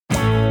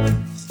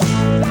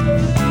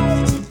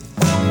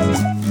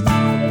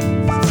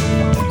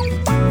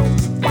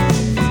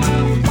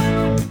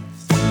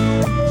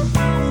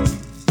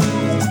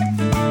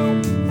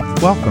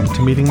Welcome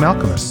to Meeting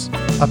Malcolmus,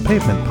 a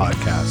pavement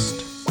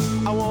podcast.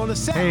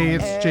 Hey,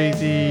 it's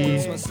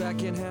JD.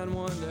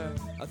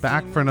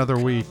 Back for another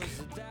week.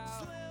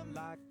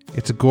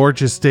 It's a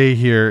gorgeous day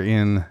here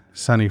in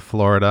sunny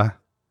Florida.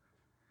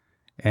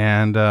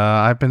 And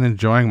I've been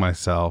enjoying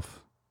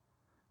myself.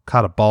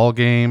 Caught a ball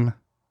game.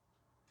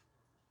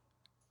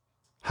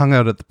 Hung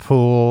out at the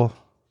pool.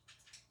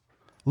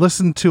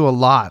 Listened to a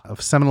lot of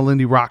seminal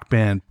indie rock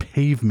band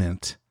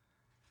Pavement,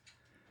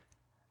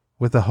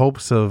 with the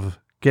hopes of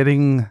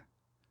getting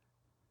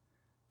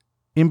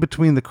in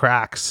between the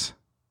cracks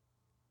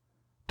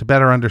to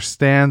better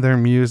understand their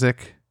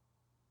music,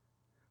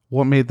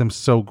 what made them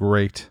so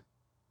great,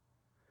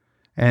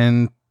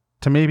 and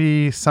to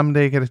maybe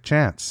someday get a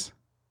chance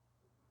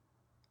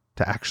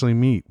to actually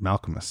meet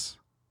Malcolmus.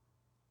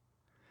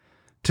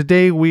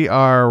 Today we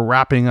are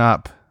wrapping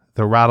up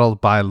the Rattled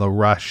by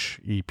LaRush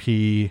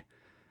EP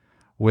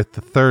with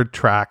the third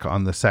track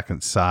on the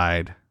second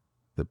side,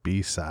 the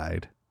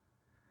B-side.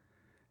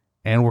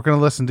 And we're going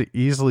to listen to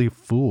Easily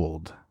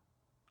Fooled.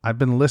 I've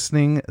been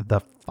listening the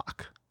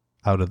fuck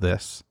out of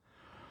this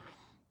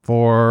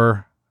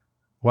since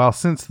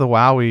the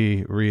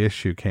Wowie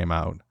reissue came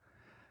out.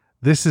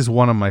 This is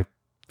one of my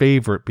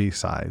favorite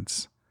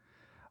B-sides.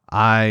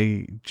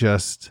 I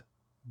just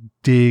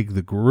dig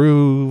the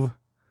groove.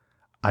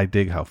 I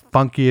dig how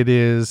funky it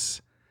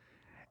is.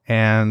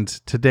 And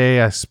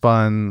today I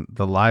spun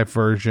the live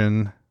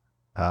version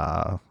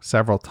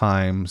several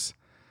times.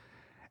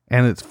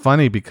 And it's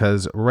funny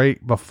because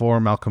right before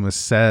Malcolmus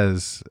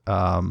says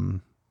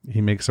he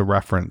makes a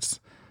reference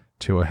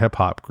to a hip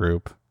hop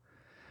group,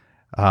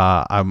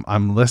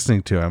 I'm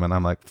listening to him and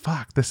I'm like,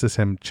 fuck, this is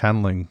him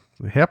channeling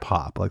hip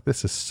hop. Like,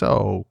 this is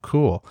so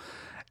cool.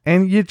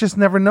 And you just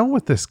never know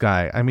with this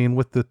guy. I mean,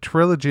 with the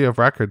trilogy of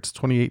records,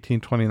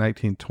 2018,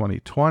 2019,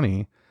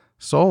 2020,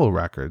 solo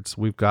records,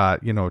 we've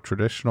got, a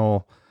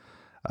traditional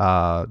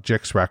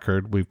Jix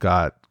record. We've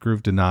got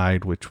Groove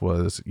Denied, which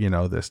was,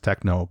 this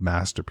techno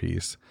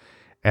masterpiece.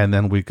 And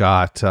then we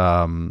got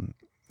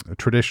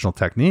Traditional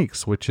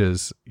Techniques, which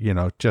is,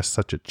 just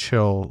such a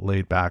chill,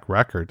 laid back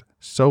record.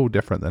 So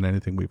different than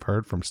anything we've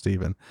heard from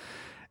Steven.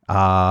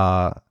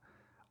 I'm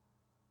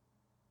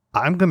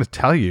going to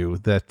tell you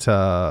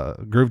that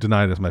Groove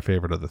Denied is my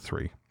favorite of the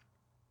three.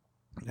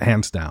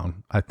 Hands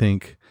down. I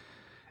think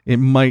it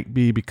might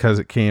be because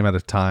it came at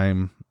a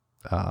time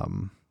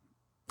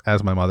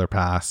as my mother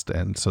passed,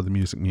 and so the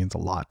music means a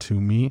lot to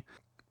me.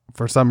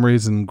 For some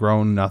reason,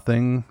 Grown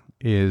Nothing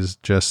is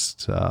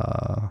just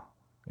the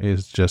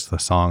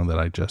song that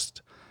I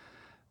just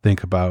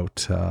think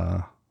about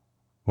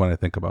when I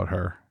think about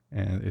her,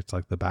 and it's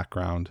like the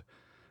background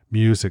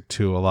music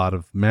to a lot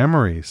of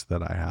memories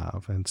that I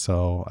have, and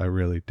so I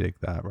really dig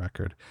that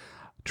record.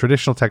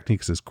 Traditional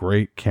Techniques is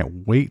great.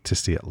 Can't wait to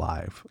see it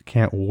live.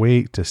 Can't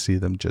wait to see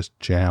them just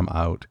jam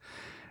out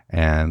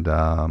and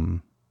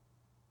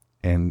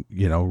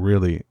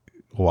really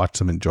watch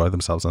them enjoy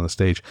themselves on the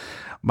stage.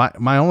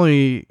 My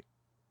only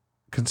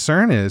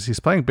concern is he's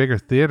playing bigger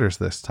theaters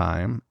this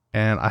time,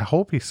 and I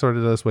hope he sort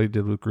of does what he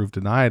did with Groove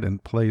Denied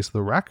and plays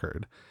the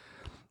record.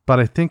 But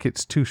I think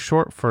it's too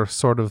short for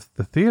sort of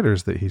the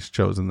theaters that he's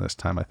chosen this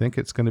time. I think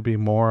it's going to be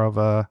more of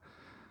a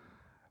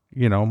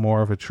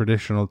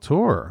traditional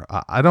tour.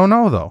 I don't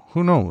know though.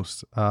 Who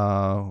knows?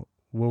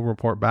 We'll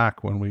report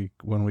back when we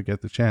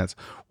get the chance.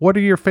 What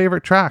are your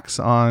favorite tracks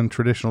on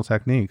Traditional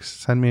Techniques?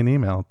 Send me an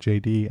email,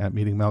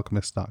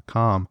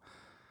 jd@meetingmalcolmus.com.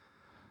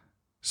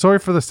 Sorry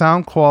for the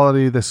sound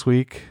quality this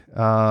week.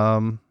 I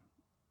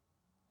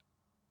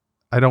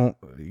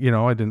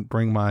didn't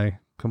bring my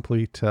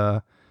complete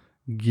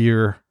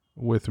gear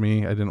with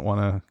me. I didn't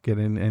want to get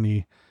in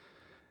any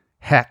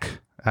heck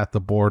at the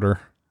border.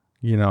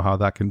 You know how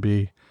that can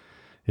be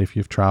if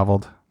you've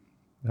traveled.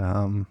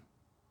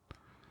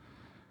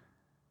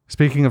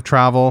 Speaking of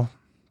travel,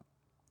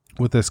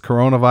 with this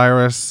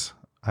coronavirus,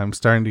 I'm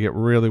starting to get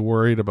really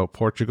worried about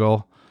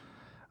Portugal.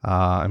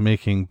 I'm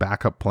making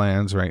backup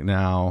plans right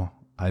now.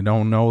 I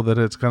don't know that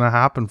it's going to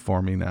happen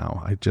for me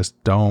now. I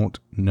just don't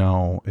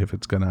know if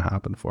it's going to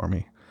happen for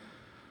me.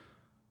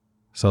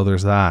 So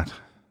there's that.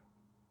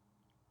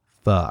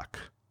 Fuck.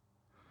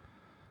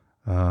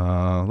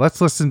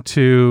 Let's listen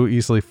to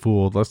Easily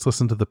Fooled. Let's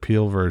listen to the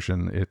Peel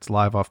version. It's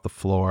live off the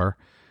floor.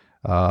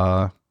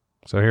 So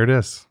here it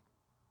is.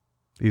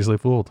 Easily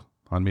Fooled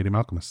on Meeting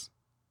Malcolmus,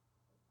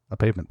 a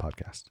pavement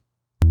podcast.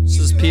 This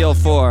is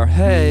PL4.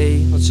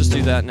 Hey, let's just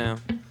do that now.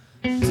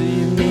 Do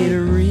you need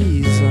a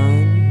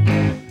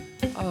reason?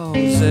 Oh,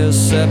 is there a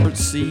separate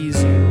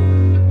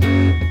season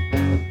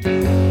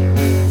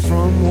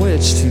from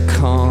which to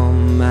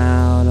come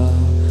out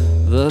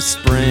of the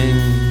spring?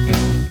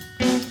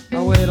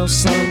 I wait all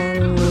summer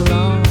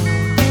long,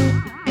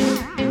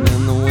 and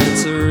then the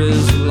winter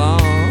is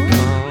long,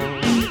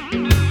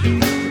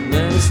 and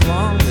then it's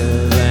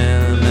longer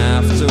than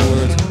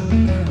afterwards.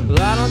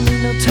 Well, I don't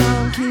need no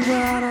timekeeper,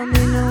 I don't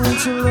need no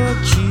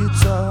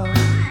interlocutor.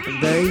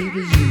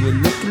 Baby, you will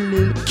look a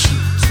little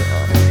cuter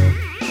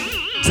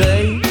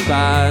day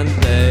by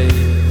day.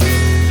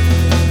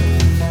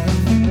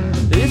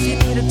 If you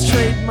need a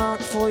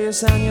trademark for your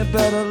serious and you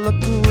better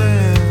look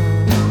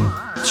around.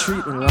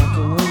 Treat me like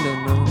a window,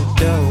 not a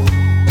door.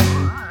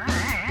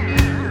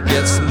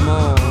 Get some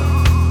more.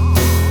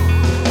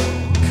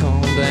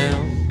 Calm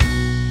down.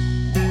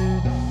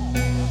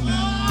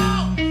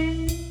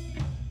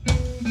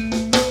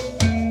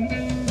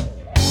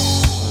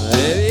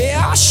 Maybe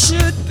I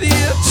should be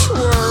a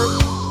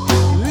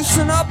twerp.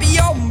 Loosen up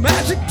your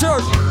magic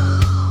dirt.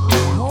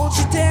 Hold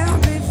you down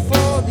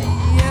before the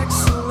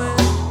excellent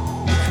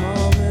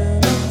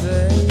coming of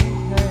age.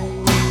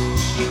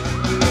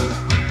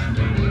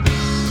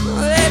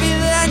 Maybe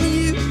then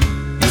you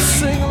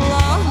sing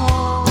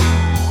along.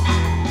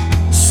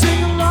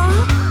 Sing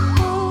along.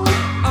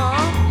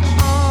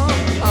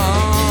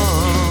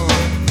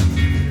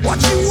 What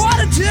you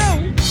wanna do?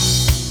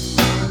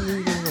 I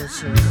need to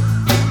listen.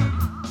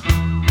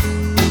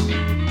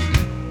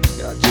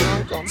 Got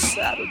drunk on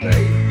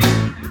Saturday,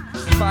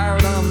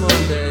 fired on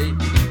Monday.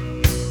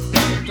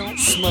 Don't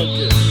smoke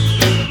it,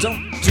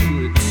 don't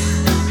do it.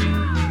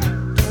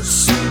 Don't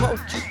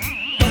smoke it,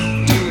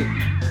 don't do it.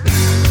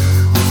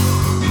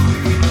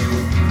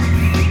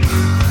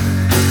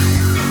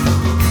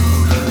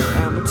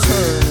 I'm a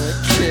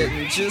tourniquet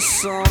and just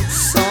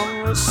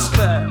some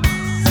respect.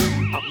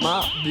 I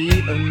might be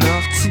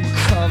enough to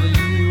cover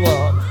you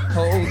up,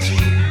 hold you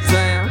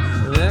down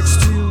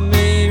next to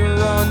me,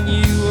 run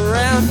you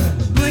around.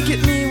 Blink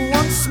at me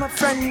once, my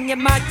friend, you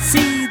might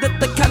see that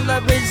the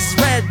color is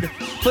red,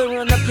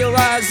 clearing up your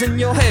eyes and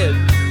your head.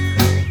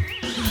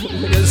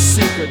 With a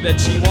secret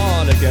that you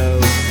wanna go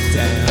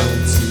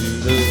down to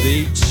the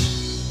beach.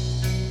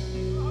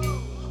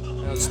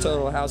 That's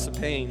total House of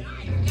Pain.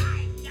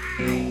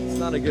 It's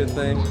not a good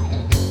thing.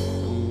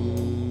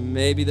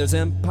 Maybe there's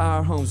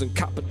empire homes and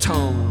copper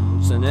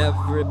tones, and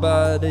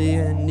everybody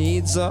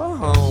needs a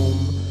home.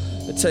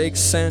 It takes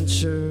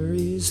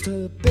centuries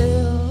to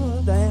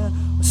build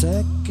and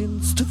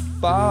seconds to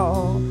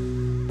fall.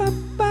 I'll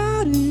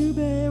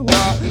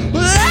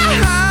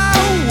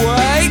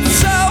wait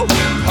so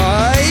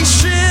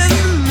patiently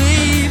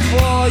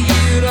for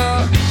you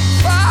to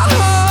fall.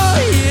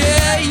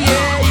 Yeah,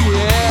 yeah,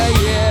 yeah,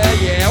 yeah,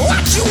 yeah.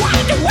 What you want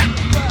to do?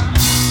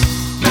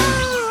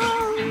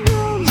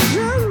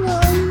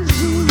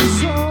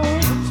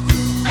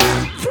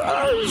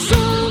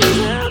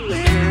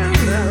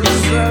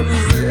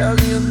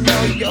 You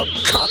know your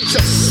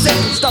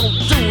contraceptives don't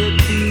do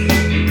it. You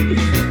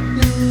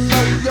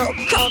know your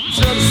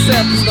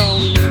contraceptives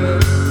don't do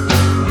it.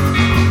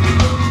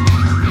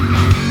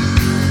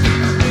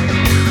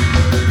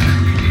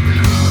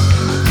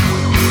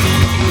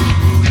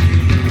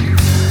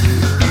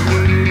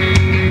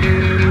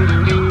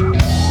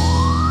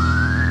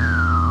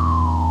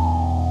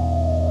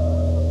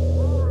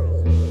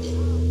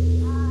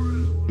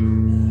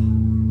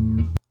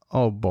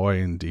 Oh boy,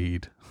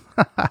 indeed.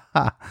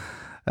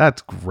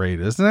 That's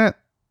great, isn't it?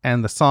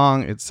 And the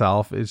song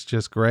itself is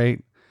just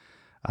great.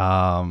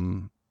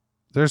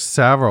 There's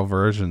several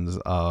versions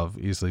of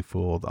Easily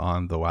Fooled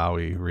on the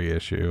Wowie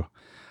reissue.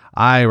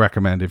 I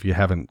recommend if you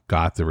haven't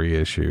got the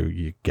reissue,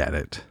 you get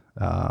it.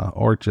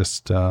 Or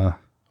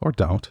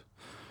don't.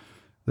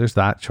 There's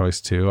that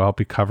choice too. I'll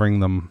be covering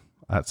them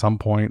at some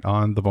point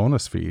on the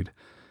bonus feed.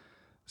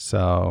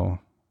 So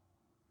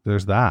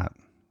there's that.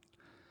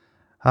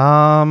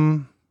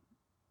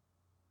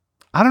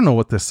 I don't know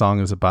what this song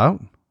is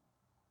about.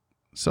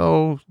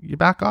 So you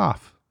back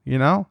off, you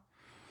know?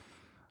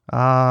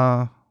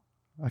 I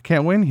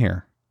can't win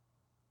here.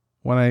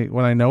 When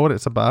I know what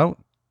it's about,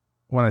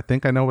 when I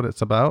think I know what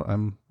it's about,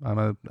 I'm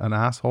an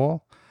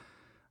asshole.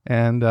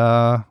 And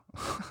I'm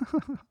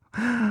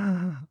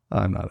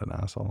not an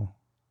asshole.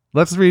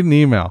 Let's read an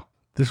email.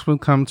 This one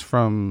comes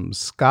from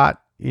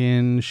Scott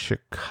in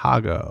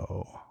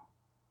Chicago.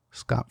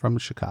 Scott from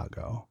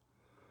Chicago.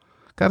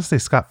 Gotta say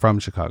Scott from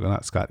Chicago,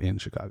 not Scott in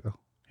Chicago.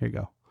 Here you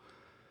go.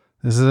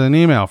 This is an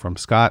email from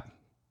Scott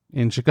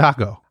in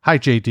Chicago. Hi,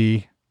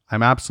 JD.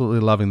 I'm absolutely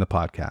loving the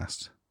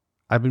podcast.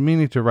 I've been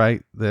meaning to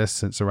write this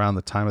since around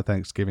the time of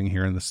Thanksgiving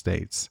here in the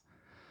States.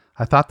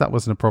 I thought that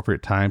was an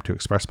appropriate time to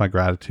express my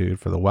gratitude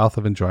for the wealth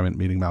of enjoyment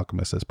meeting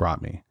Malcolmus has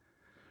brought me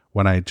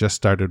when I had just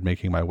started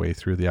making my way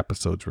through the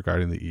episodes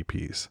regarding the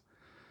EPs.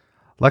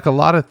 Like a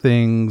lot of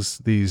things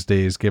these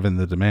days, given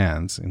the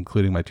demands,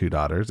 including my two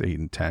daughters, 8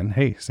 and 10,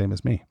 hey, same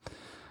as me,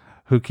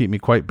 who keep me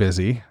quite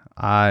busy,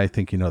 I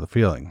think you know the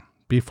feeling.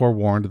 Be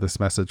forewarned, this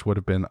message would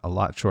have been a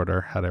lot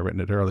shorter had I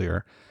written it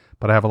earlier,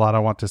 but I have a lot I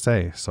want to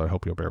say, so I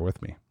hope you'll bear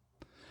with me.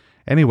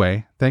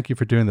 Anyway, thank you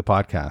for doing the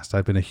podcast.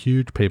 I've been a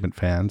huge Pavement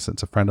fan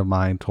since a friend of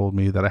mine told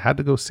me that I had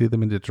to go see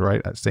them in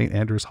Detroit at St.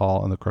 Andrews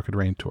Hall on the Crooked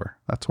Rain Tour.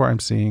 That's where I'm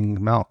seeing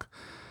Malk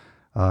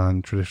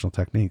on Traditional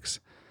Techniques.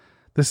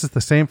 This is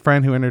the same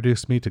friend who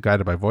introduced me to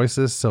Guided by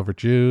Voices, Silver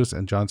Jews,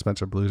 and John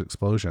Spencer Blues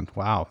Explosion.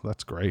 Wow,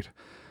 that's great.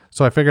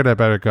 So I figured I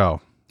better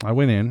go. I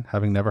went in,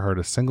 having never heard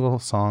a single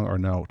song or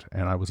note,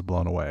 and I was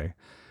blown away.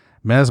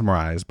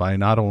 Mesmerized by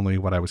not only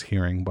what I was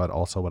hearing, but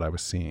also what I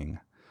was seeing.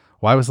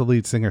 Why was the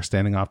lead singer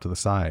standing off to the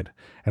side?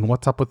 And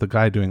what's up with the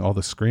guy doing all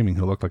the screaming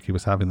who looked like he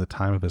was having the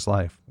time of his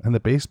life? And the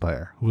bass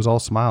player, who was all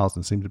smiles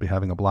and seemed to be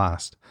having a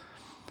blast?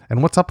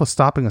 And what's up with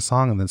stopping a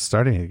song and then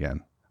starting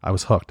again? I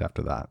was hooked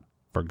after that,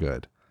 for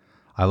good.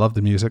 I loved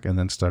the music and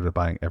then started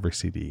buying every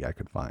CD I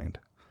could find.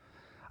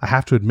 I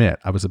have to admit,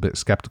 I was a bit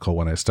skeptical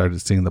when I started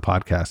seeing the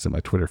podcast in my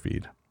Twitter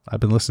feed. I've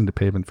been listening to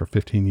Pavement for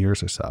 15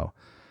 years or so,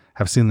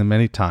 have seen them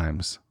many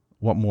times.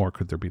 What more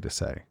could there be to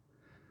say?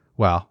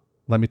 Well,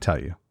 let me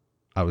tell you,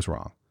 I was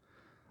wrong.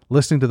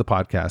 Listening to the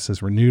podcast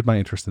has renewed my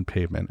interest in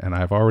Pavement, and I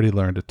have already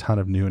learned a ton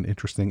of new and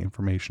interesting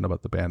information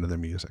about the band and their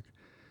music.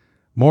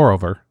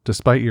 Moreover,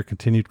 despite your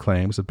continued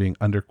claims of being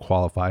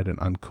underqualified and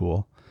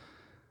uncool,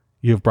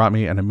 you have brought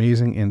me an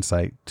amazing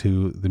insight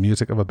to the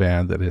music of a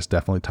band that is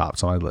definitely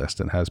tops on my list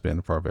and has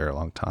been for a very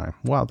long time.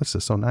 Wow, this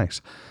is so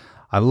nice.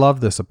 I love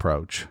this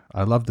approach.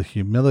 I love the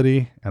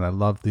humility and I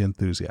love the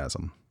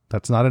enthusiasm.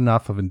 That's not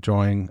enough of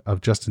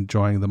just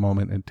enjoying the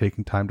moment and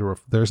taking time to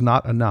there's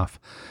not enough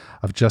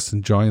of just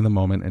enjoying the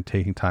moment and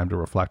taking time to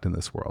reflect in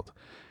this world.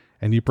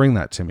 And you bring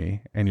that to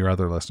me and your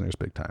other listeners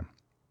big time.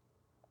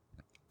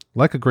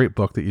 Like a great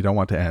book that you don't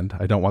want to end,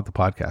 I don't want the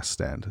podcast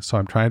to end, so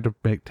I'm trying to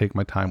take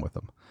my time with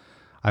them.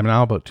 I'm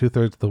now about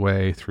 2/3 of the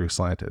way through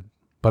Slanted,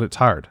 but it's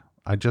hard.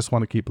 I just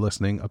want to keep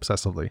listening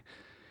obsessively,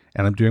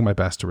 and I'm doing my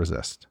best to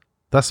resist.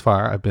 Thus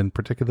far, I've been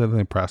particularly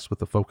impressed with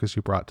the focus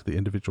you brought to the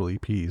individual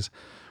EPs,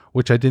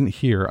 which I didn't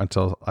hear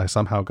until I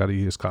somehow got a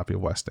used copy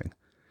of Westing.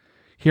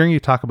 Hearing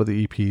you talk about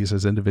the EPs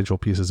as individual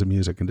pieces of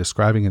music and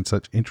describing in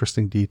such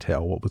interesting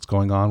detail what was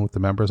going on with the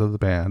members of the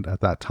band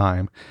at that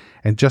time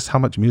and just how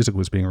much music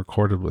was being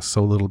recorded with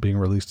so little being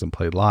released and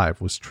played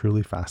live was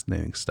truly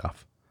fascinating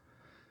stuff.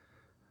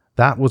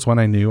 That was when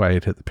I knew I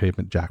had hit the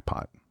Pavement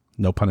jackpot.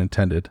 No pun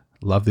intended.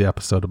 Loved the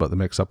episode about the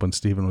mix-up when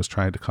Steven was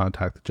trying to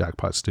contact the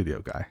Jackpot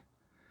studio guy.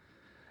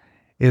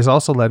 It has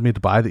also led me to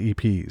buy the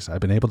EPs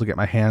I've been able to get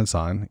my hands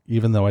on,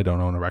 even though I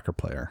don't own a record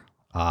player.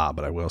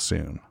 But I will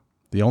soon.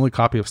 The only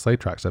copy of Slate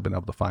Tracks I've been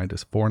able to find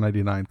is the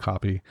 $4.99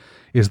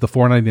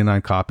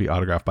 copy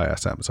autographed by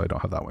SM, so I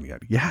don't have that one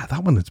yet. Yeah,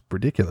 that one is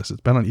ridiculous.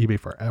 It's been on eBay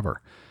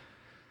forever.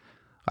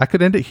 I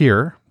could end it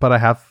here, but I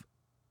have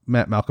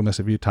met Malcolm a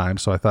few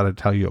times, so I thought I'd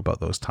tell you about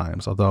those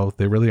times, although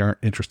they really aren't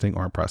interesting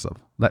or impressive.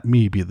 Let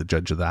me be the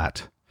judge of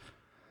that.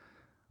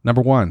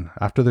 Number 1,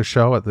 after their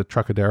show at the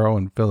Trocadero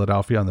in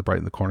Philadelphia on the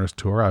Brighten the Corners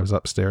tour, I was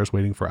upstairs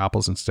waiting for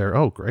Apples and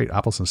Stereo. Oh, great.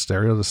 Apples and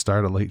Stereo to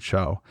start a late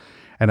show.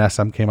 And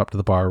SM came up to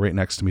the bar right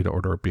next to me to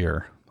order a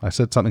beer. I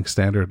said something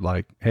standard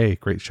like, "Hey,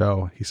 great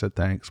show." He said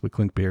thanks. We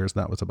clinked beers,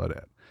 and that was about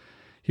it.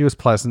 He was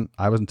pleasant.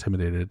 I was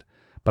intimidated,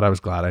 but I was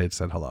glad I had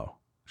said hello.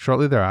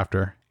 Shortly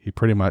thereafter, he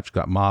pretty much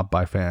got mobbed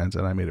by fans,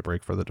 and I made a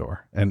break for the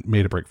door.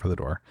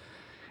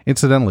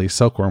 Incidentally,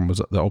 Silkworm was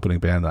the opening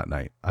band that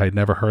night. I had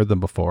never heard them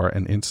before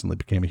and instantly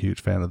became a huge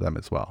fan of them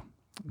as well.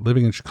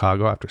 Living in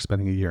Chicago after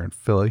spending a year in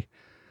Philly,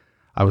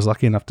 I was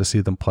lucky enough to see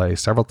them play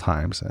several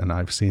times, and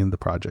I've seen the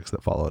projects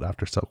that followed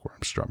after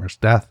Silkworm's drummer's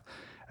death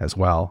as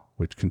well,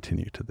 which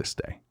continue to this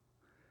day.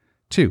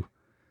 2.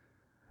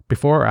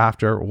 Before or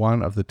after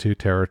one of the 2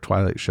 Terror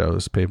Twilight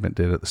shows Pavement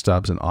did at the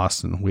Stubbs in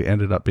Austin, we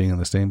ended up being in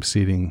the same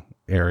seating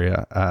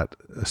area at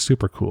a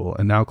super cool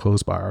and now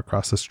closed bar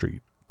across the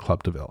street,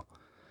 Club DeVille.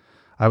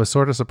 I was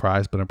sort of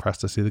surprised but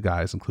impressed to see the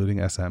guys, including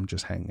SM,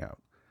 just hanging out.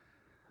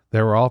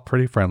 They were all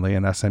pretty friendly,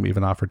 and SM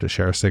even offered to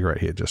share a cigarette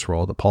he had just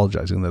rolled,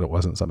 apologizing that it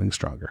wasn't something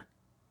stronger.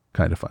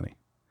 Kind of funny.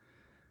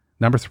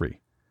 Number 3.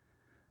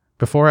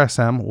 Before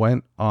SM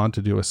went on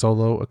to do a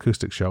solo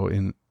acoustic show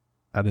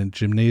at a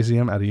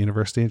gymnasium at a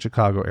university in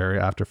Chicago area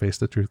after Face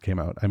the Truth came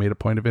out, I made a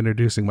point of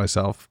introducing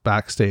myself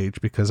backstage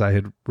because I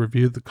had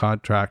reviewed the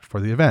contract for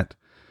the event.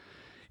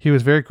 He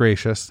was very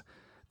gracious,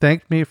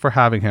 thanked me for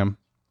having him,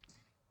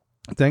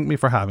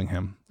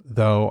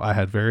 though I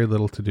had very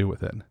little to do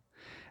with it,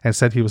 and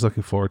said he was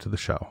looking forward to the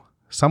show.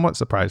 Somewhat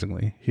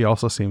surprisingly, he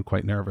also seemed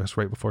quite nervous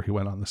right before he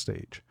went on the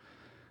stage.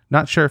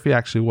 Not sure if he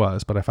actually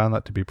was, but I found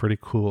that to be pretty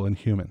cool and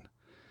human.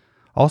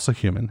 Also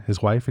human,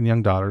 his wife and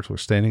young daughters were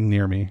standing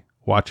near me,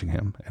 watching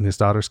him, and his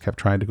daughters kept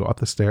trying to go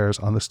up the stairs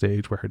on the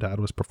stage where her dad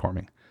was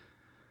performing.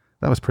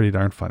 That was pretty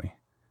darn funny.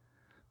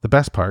 The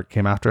best part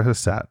came after his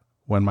set,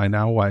 when my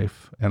now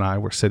wife and I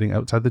were sitting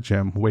outside the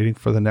gym waiting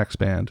for the next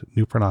band,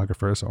 New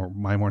Pornographers or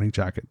My Morning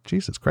Jacket.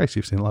 Jesus Christ,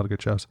 you've seen a lot of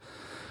good shows.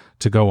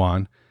 To go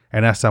on,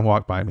 and SM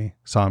walked by me,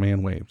 saw me,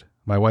 and waved.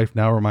 My wife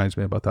now reminds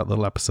me about that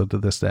little episode to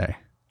this day.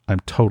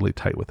 I'm totally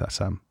tight with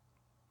SM.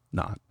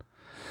 Not.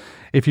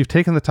 If you've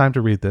taken the time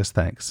to read this,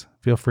 thanks.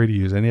 Feel free to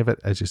use any of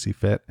it as you see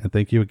fit, and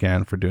thank you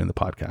again for doing the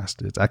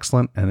podcast. It's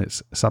excellent, and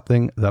it's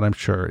something that I'm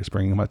sure is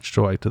bringing much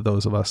joy to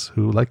those of us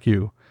who, like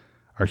you,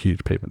 are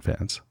huge Pavement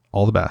fans.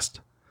 All the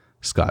best.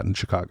 Scott in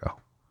Chicago.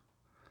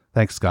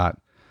 Thanks,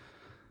 Scott.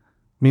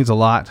 Means a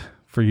lot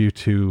for you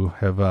to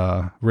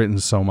have written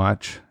so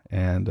much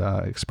and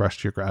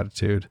expressed your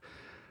gratitude.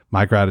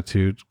 My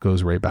gratitude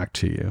goes right back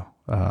to you.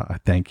 I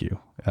thank you.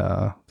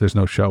 There's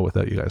no show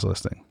without you guys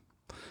listening.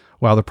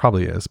 Well, there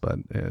probably is, but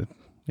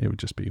it would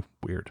just be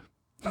weird.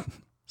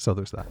 So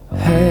there's that.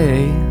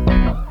 Hey,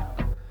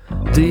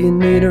 do you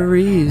need a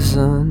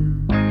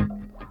reason?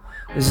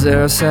 Is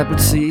there a separate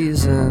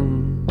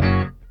season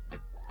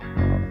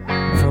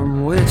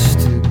from which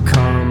to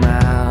come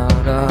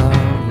out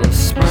of the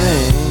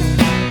spring?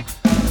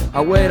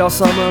 I wait all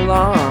summer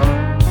long,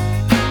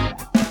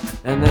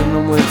 and then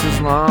the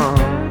winter's long,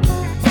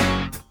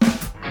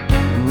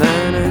 and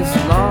then it's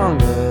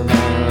longer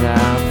than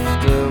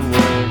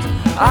afterwards.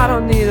 I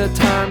don't need a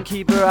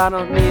timekeeper, I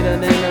don't need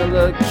an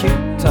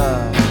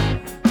interlocutor.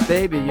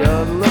 Baby,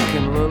 you're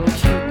looking a little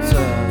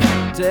cuter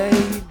day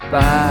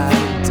by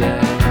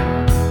day.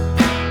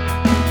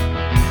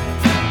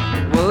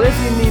 Well, if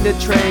you need a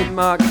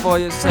trademark for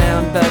your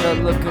sound, better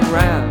look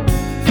around.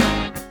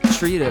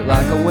 Treat it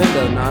like a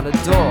window, not a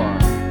door.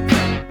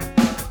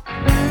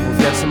 We'll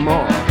get some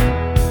more.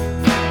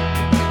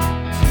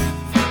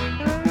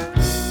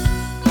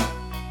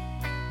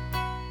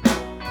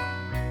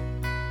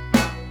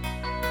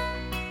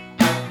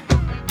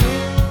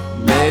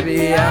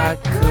 Maybe I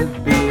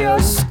could be a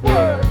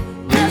squirt,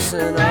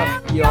 loosen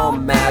up your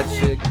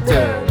magic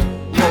dirt,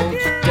 hold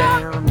you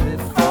down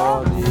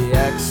before the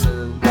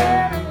excellent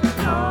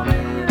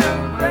coming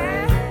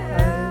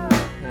around.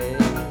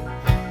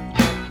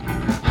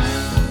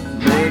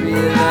 Maybe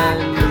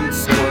then we'd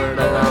squirt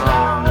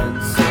along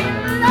and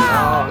sing,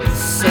 oh,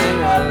 sing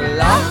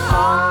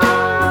along.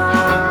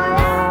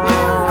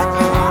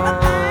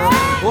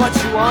 What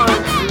you want to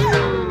do?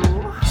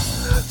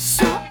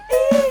 So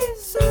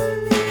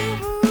easily.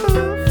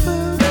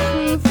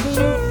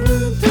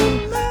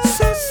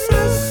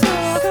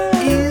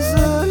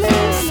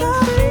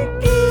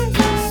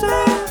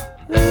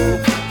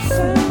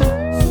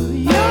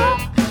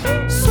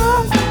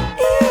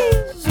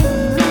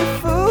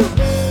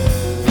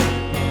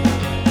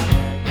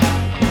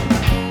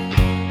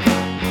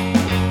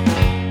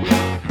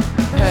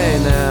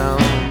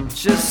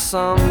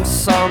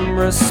 Some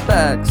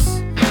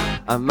respects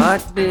I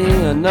might be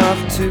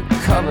enough to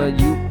cover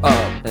you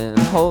up and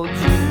hold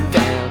you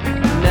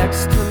down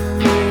next to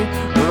me,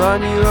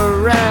 run you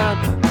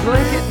around.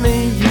 Blink at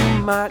me,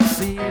 you might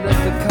see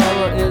that the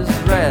color is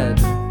red,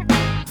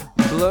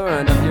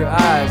 blurring up your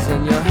eyes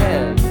and your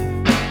head,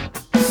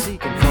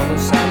 seeking for the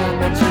sign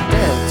that you're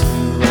dead to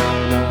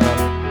run up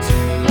to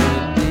the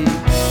beat.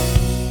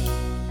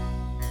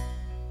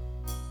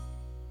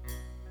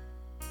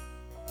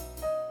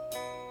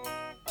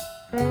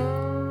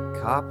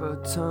 Copper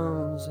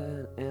tones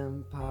and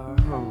empire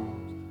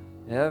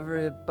homes,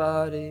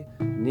 everybody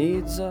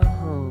needs a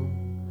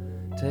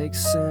home. Takes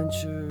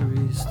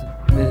centuries to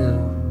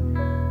build,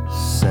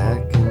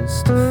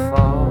 seconds to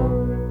fall.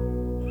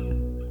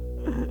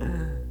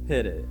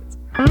 Hit it.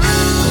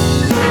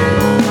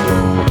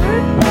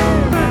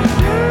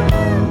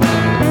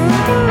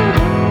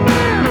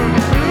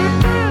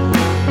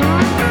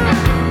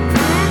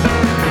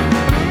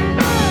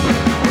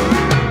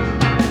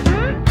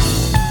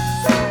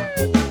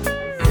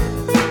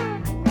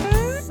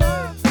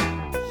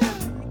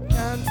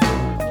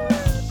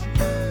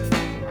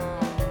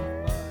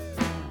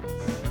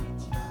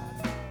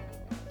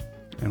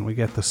 We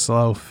get the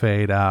slow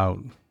fade out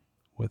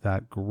with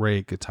that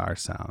great guitar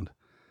sound.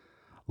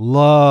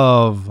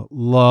 Love,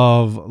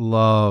 love,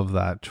 love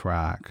that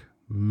track.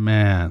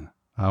 Man,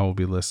 I will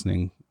be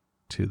listening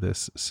to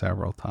this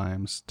several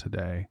times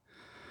today.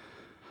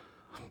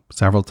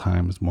 Several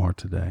times more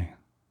today.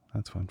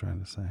 That's what I'm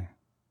trying to say.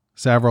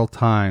 Several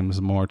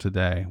times more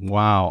today.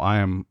 Wow, I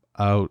am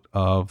out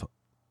of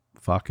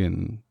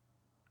fucking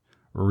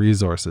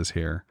resources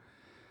here.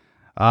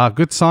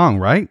 Good song,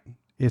 right?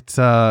 It's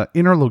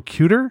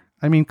interlocutor.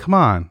 I mean, come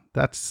on.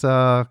 That's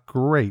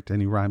great.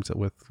 And he rhymes it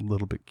with a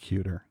little bit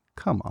cuter.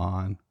 Come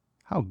on.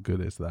 How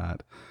good is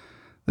that?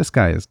 This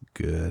guy is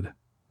good.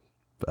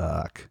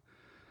 Fuck.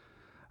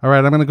 All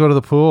right, I'm going to go to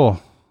the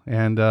pool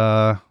and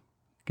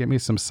get me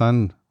some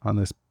sun on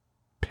this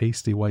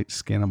pasty white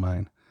skin of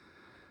mine.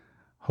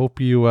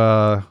 Hope you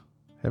have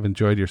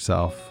enjoyed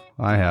yourself.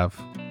 I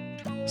have.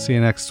 See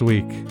you next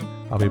week.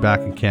 I'll be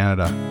back in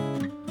Canada.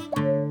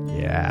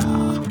 Yeah.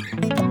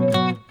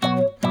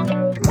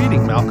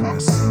 Meeting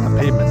Malcolmus, a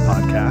Pavement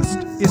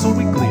podcast, is a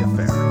weekly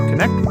affair.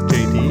 Connect with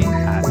JD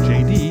at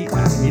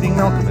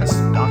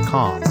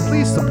jd@meetingmalcolmus.com.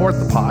 Please support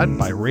the pod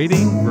by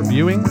rating,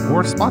 reviewing,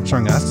 or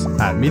sponsoring us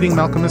at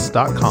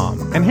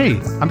meetingmalcolmus.com. And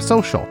hey, I'm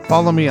social.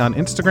 Follow me on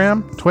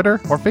Instagram, Twitter,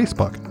 or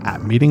Facebook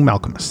at Meeting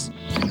Malcolmus.